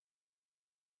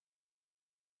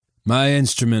My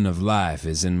instrument of life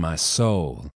is in my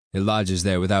soul. It lodges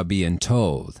there without being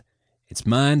told. Its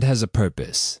mind has a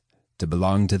purpose, to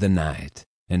belong to the night,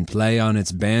 and play on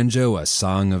its banjo a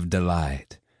song of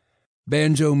delight.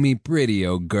 Banjo me pretty,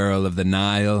 O girl of the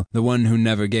Nile, the one who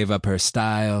never gave up her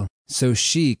style. So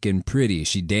chic and pretty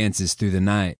she dances through the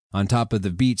night, on top of the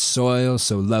beach soil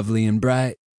so lovely and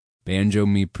bright. Banjo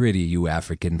me pretty, you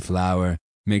African flower,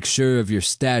 make sure of your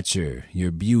stature,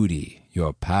 your beauty,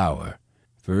 your power.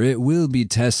 For it will be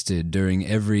tested during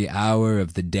every hour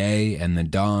of the day and the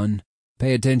dawn.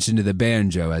 Pay attention to the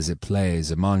banjo as it plays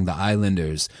among the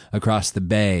islanders across the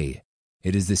bay.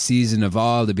 It is the season of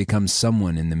all to become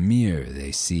someone in the mirror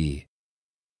they see.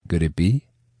 Could it be?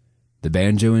 The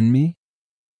banjo in me?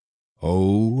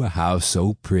 Oh, how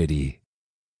so pretty.